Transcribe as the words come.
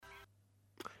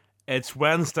It's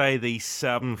Wednesday, the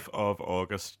 7th of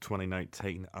August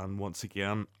 2019, and once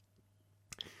again,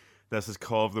 this is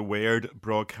Call of the Weird,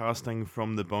 broadcasting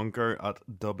from the bunker at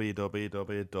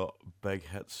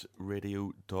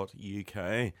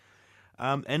www.bighitsradio.uk.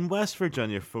 In West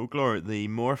Virginia folklore, the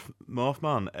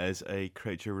Mothman is a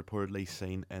creature reportedly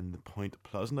seen in the Point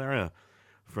Pleasant area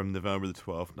from November the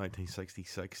 12th,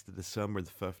 1966 to December the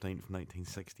 15th,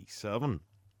 1967.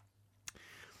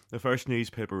 The first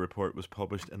newspaper report was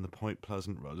published in the Point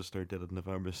Pleasant Register dated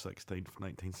November 16th,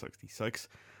 1966,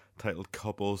 titled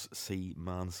Couples See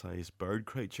Man-Sized Bird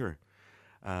Creature.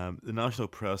 The national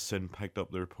press soon picked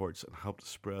up the reports and helped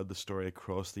spread the story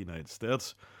across the United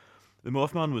States. The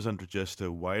Mothman was introduced to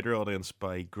a wider audience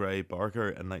by Gray Barker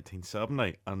in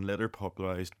 1970 and later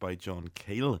popularised by John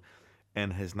Keel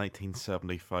in his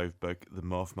 1975 book The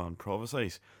Mothman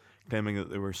Prophecies, claiming that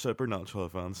there were supernatural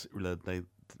events relating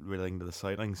to the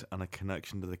sightings and a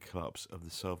connection to the collapse of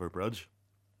the Silver Bridge.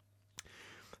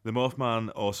 The Mothman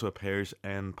also appears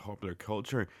in popular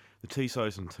culture. The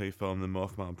 2002 film The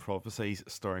Mothman Prophecies,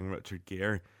 starring Richard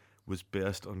Gere, was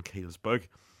based on Keel's book,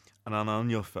 and an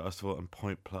annual festival in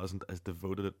Point Pleasant is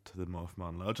devoted to the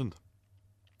Mothman legend.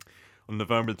 On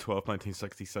November 12,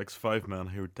 1966, five men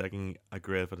who were digging a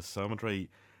grave at a cemetery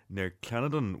near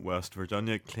Clenadon, West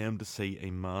Virginia, claimed to see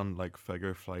a man-like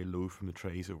figure fly low from the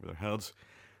trees over their heads.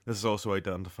 This is also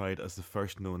identified as the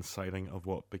first known sighting of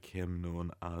what became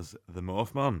known as the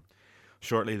Mothman.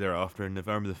 Shortly thereafter,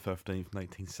 November the 15th,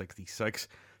 1966,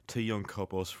 two young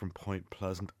couples from Point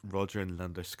Pleasant, Roger and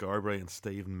Linda Scarberry and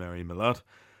Steve and Mary Millett,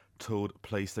 told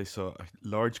police they saw a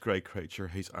large grey creature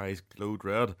whose eyes glowed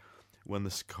red when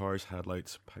the car's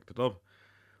headlights picked it up.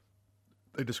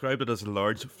 They described it as a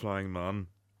large flying man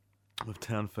with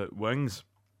 10-foot wings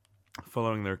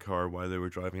following their car while they were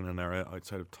driving in an area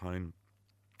outside of town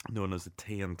known as the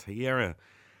TNT area,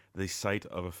 the site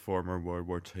of a former World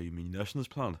War II munitions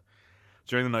plant.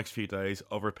 During the next few days,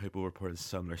 other people reported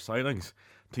similar sightings.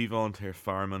 Two volunteer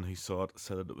firemen who saw it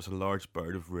said that it was a large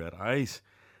bird with red eyes.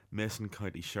 Mason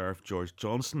County Sheriff George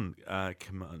Johnson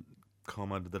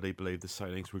commented that he believed the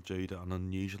sightings were due to an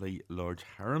unusually large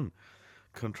heron.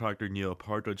 Contractor Neil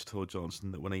Partridge told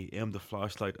Johnson that when he aimed a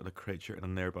flashlight at a creature in a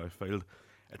nearby field,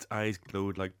 its eyes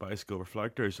glowed like bicycle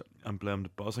reflectors, and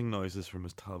blamed buzzing noises from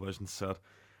his television set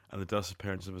and the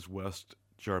disappearance of his West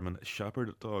German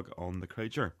Shepherd dog on the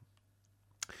creature.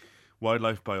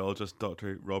 Wildlife biologist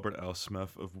Dr. Robert L.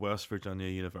 Smith of West Virginia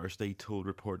University told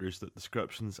reporters that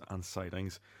descriptions and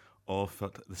sightings all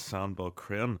fit the sandbell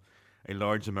crane, a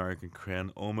large American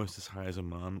crane almost as high as a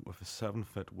man with a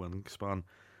 7-foot wingspan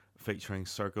featuring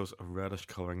circles of reddish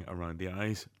colouring around the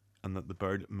eyes, and that the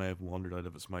bird may have wandered out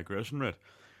of its migration route.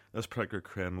 This particular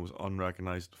crane was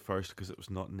unrecognised first because it was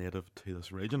not native to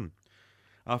this region.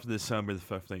 After the December the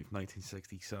 15th,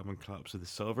 1967 collapse of the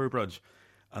Silver Bridge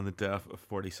and the death of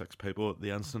 46 people,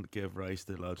 the incident gave rise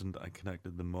to the legend and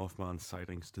connected the Mothman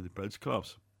sightings to the bridge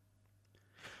collapse.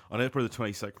 On April the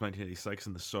 26th, 1986,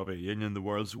 in the Soviet Union, the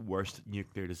world's worst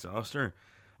nuclear disaster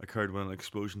occurred when an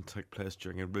explosion took place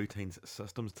during a routine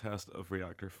systems test of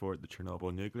reactor 4 at the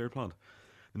Chernobyl nuclear plant.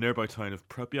 The nearby town of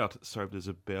Pripyat served as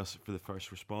a base for the first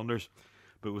responders,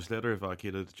 but was later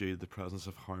evacuated due to the presence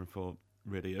of harmful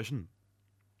radiation.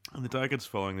 In the decades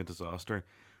following the disaster,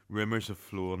 rumours have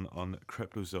flown on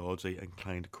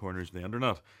cryptozoology-inclined corners of the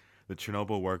internet that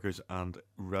Chernobyl workers and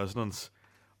residents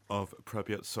of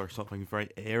Pripyat saw something very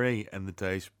airy in the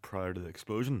days prior to the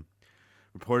explosion.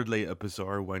 Reportedly, a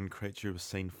bizarre winged creature was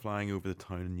seen flying over the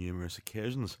town on numerous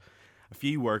occasions. A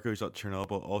few workers at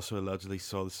Chernobyl also allegedly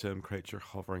saw the same creature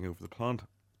hovering over the plant.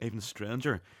 Even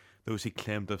stranger, those who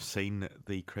claimed to have seen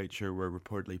the creature were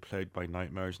reportedly plagued by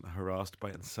nightmares and harassed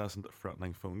by incessant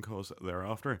threatening phone calls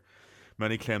thereafter.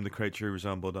 Many claimed the creature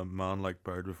resembled a man-like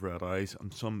bird with red eyes,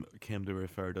 and some came to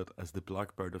refer to it as the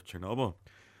Blackbird of Chernobyl.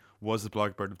 Was the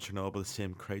Blackbird of Chernobyl the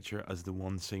same creature as the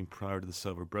one seen prior to the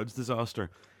Silver Bridge disaster,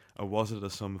 or was it,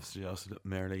 as some have suggested,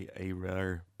 merely a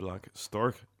rare black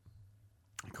stork?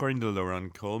 According to Lauren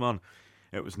Coleman,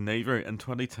 it was neither. In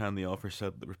 2010, the author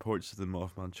said that the reports of the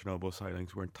Mothman Chernobyl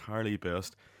sightings were entirely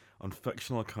based on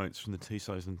fictional accounts from the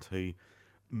 2002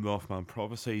 Mothman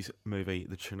Prophecies movie,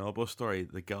 The Chernobyl Story,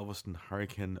 the Galveston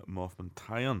Hurricane Mothman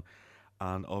tie-in,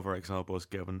 and other examples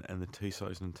given in the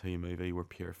 2002 movie were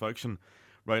pure fiction.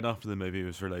 Right after the movie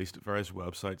was released, various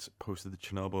websites posted the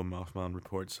Chernobyl Mothman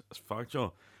reports as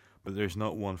factual, but there's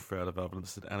not one thread of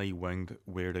evidence that any winged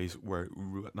weirdies were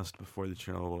witnessed before the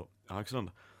Chernobyl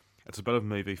accident. It's a bit of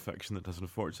movie fiction that has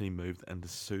unfortunately moved into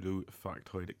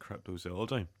pseudo-factoid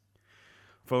cryptozoology.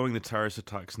 Following the terrorist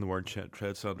attacks in the World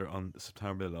Trade Center on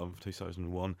September 11,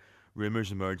 2001,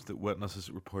 rumours emerged that witnesses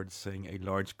reported seeing a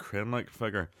large crane-like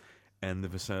figure in the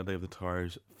vicinity of the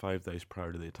towers 5 days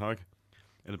prior to the attack.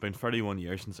 It had been 31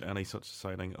 years since any such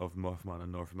sighting of Mothman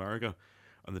in North America.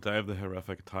 On the day of the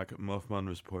horrific attack, Mothman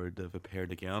was reported to have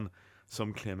appeared again,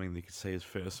 some claiming they could see his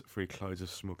face through clouds of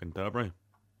smoke and debris.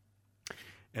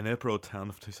 In April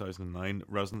 10th, 2009,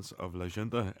 residents of La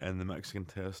Junta in the Mexican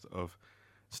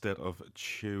state of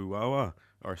Chihuahua,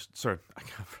 it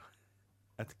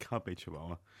can't be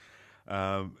Chihuahua,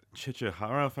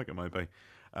 Chichihara, I think it might be,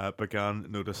 began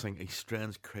noticing a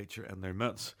strange creature in their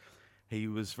midst. He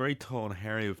was very tall and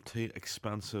hairy with two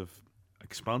expansive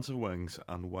wings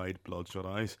and wide bloodshot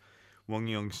eyes. One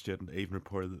young student even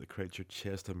reported that the creature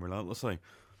chased him relentlessly.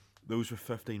 Those were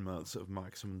 15 minutes of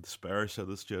maximum despair, said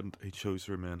the student, who chose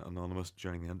to remain anonymous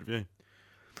during the interview.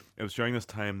 It was during this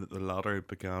time that the latter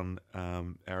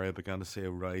area began to see a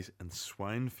rise in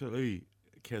swine flu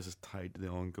cases tied to the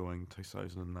ongoing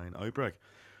 2009 outbreak.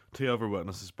 Two other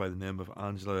witnesses by the name of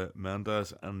Angela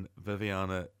Mendez and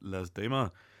Viviana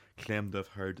Lesdema claimed to have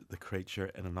heard the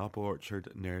creature in an apple orchard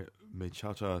near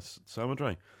Michacha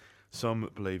Cemetery. Some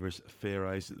believers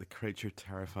theorized that the creature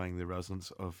terrifying the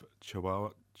residents of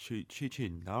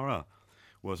Chichinara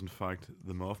was in fact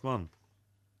the Mothman.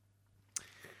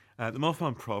 The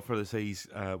Mothman Prophecies,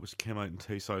 which came out in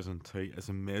 2002, is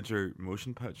a major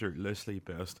motion picture loosely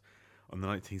based on the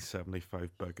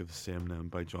 1975 book of the same name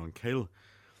by John Keel.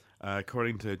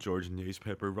 According to a Georgian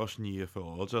newspaper, Russian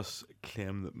UFOologists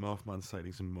claim that Mothman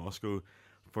sightings in Moscow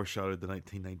foreshadowed the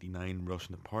 1999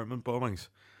 Russian apartment bombings.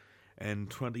 In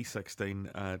 2016,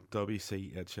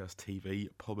 WCHS-TV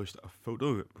published a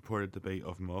photo purported to be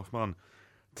of Mothman,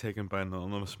 taken by an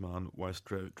anonymous man whilst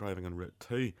driving on Route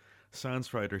 2.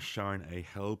 Science writer Sharon A.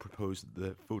 Hill proposed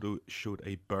that the photo showed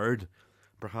a bird,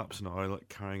 perhaps an owl,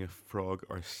 carrying a frog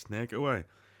or snake away,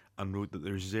 and wrote that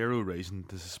there's zero reason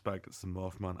to suspect it's the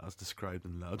Mothman as described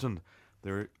in legend.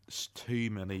 There's too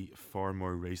many far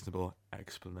more reasonable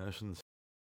explanations.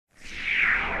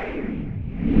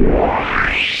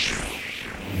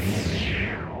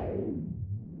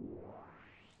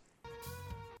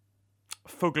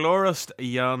 Folklorist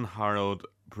Jan Harold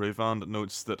Bruvand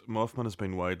notes that Mothman has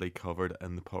been widely covered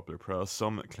in the popular press,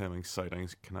 some claiming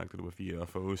sightings connected with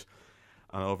UFOs,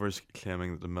 and others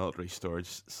claiming that the military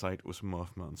storage site was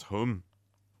Mothman's home.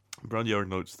 Brandyard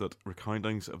notes that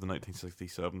recountings of the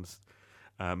 1967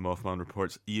 Mothman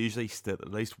reports usually state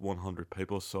at least 100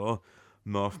 people saw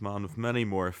Mothman, with many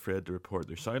more afraid to report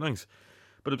their sightings,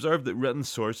 but observed that written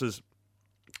sources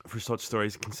for such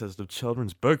stories consist of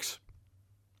children's books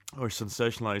or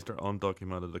sensationalized or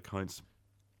undocumented accounts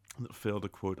that fail to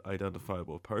quote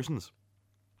identifiable persons.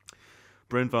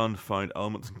 Brundtland found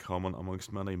elements in common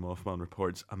amongst many Mothman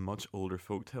reports and much older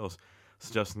folk tales,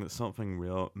 suggesting that something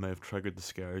real may have triggered the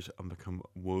scares and become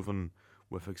woven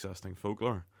with existing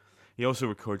folklore. He also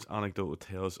records anecdotal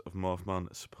tales of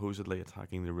Mothman supposedly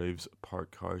attacking the roofs of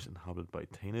parked cars inhabited by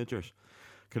teenagers.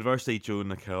 Conversely, Joe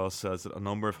Nickel says that a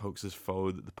number of hoaxes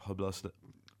followed the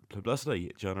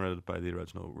publicity generated by the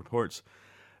original reports,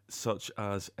 such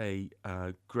as a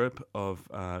group of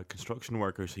construction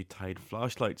workers who tied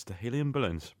flashlights to helium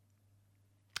balloons.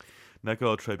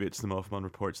 Nickel attributes the Mothman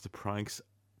reports to pranks,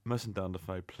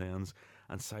 misidentified planes,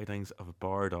 and sightings of a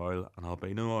barred owl and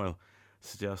albino owl,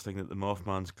 suggesting that the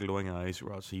Mothman's glowing eyes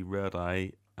were actually red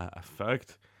eye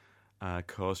effect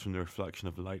caused from the reflection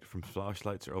of light from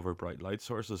flashlights or other bright light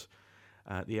sources.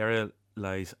 The area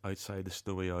lies outside the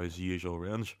snowy owl's usual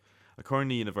range. According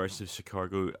to the University of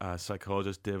Chicago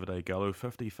psychologist David A. Gallo,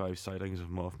 55 sightings of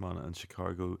Mothman in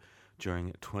Chicago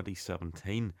during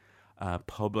 2017,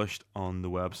 published on the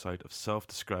website of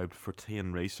self-described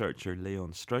Fortean researcher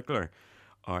Leon Strickler,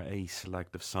 are a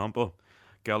selective sample.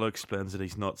 Gallo explains that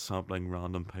he's not sampling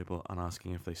random people and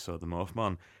asking if they saw the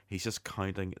Mothman. He's just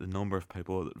counting the number of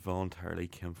people that voluntarily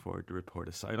came forward to report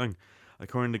a sighting.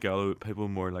 According to Gallo, people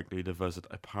more likely to visit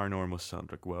a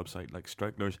paranormal-centric website like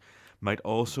Strickler's might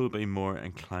also be more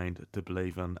inclined to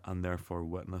believe in and therefore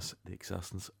witness the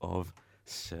existence of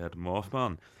said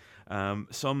Mothman.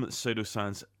 Some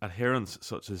pseudoscience adherents,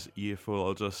 such as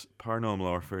ufologists,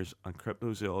 paranormographers, and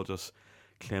cryptozoologists,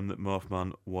 claim that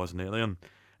Mothman was an alien,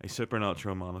 a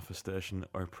supernatural manifestation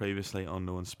or previously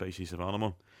unknown species of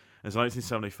animal. In his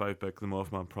 1975 book, The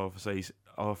Mothman Prophecies,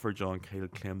 author John Keel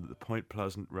claimed that the Point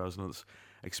Pleasant residents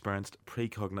experienced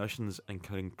precognitions,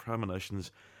 including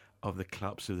premonitions of the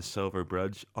collapse of the Silver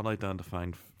Bridge,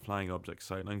 unidentified flying object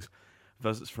sightings,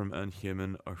 visits from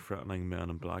inhuman or threatening men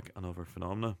in black, and other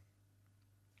phenomena.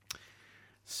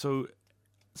 So,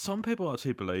 some people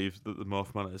actually believe that the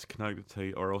Mothman is connected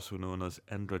to, or also known as,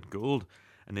 Indrid Gold.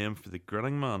 a name for the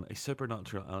Grinning Man, a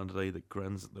supernatural entity that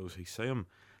grins at those who see him.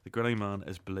 The Grinning Man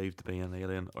is believed to be an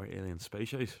alien or alien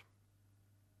species.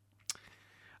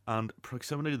 And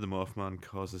proximity to the Mothman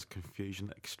causes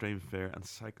confusion, extreme fear, and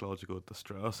psychological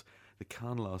distress that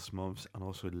can last months and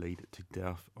also lead to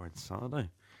death or insanity.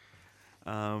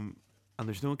 And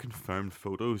there's no confirmed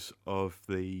photos of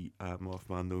the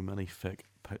Mothman, though many fake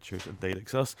pictures indeed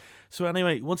exist. So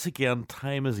anyway, once again,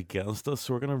 time is against us,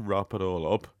 so we're going to wrap it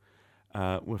all up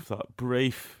with that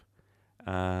brief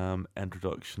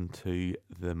introduction to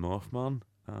the Mothman.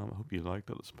 I hope you liked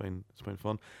it. It's been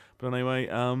fun. But anyway,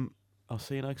 I'll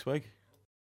see you next week.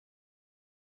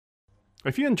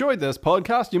 If you enjoyed this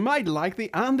podcast, you might like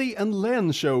the Andy and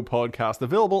Len Show podcast,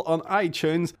 available on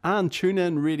iTunes and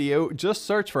TuneIn Radio. Just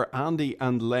search for Andy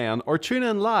and Len, or tune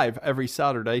in live every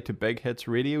Saturday to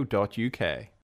bighitsradio.uk.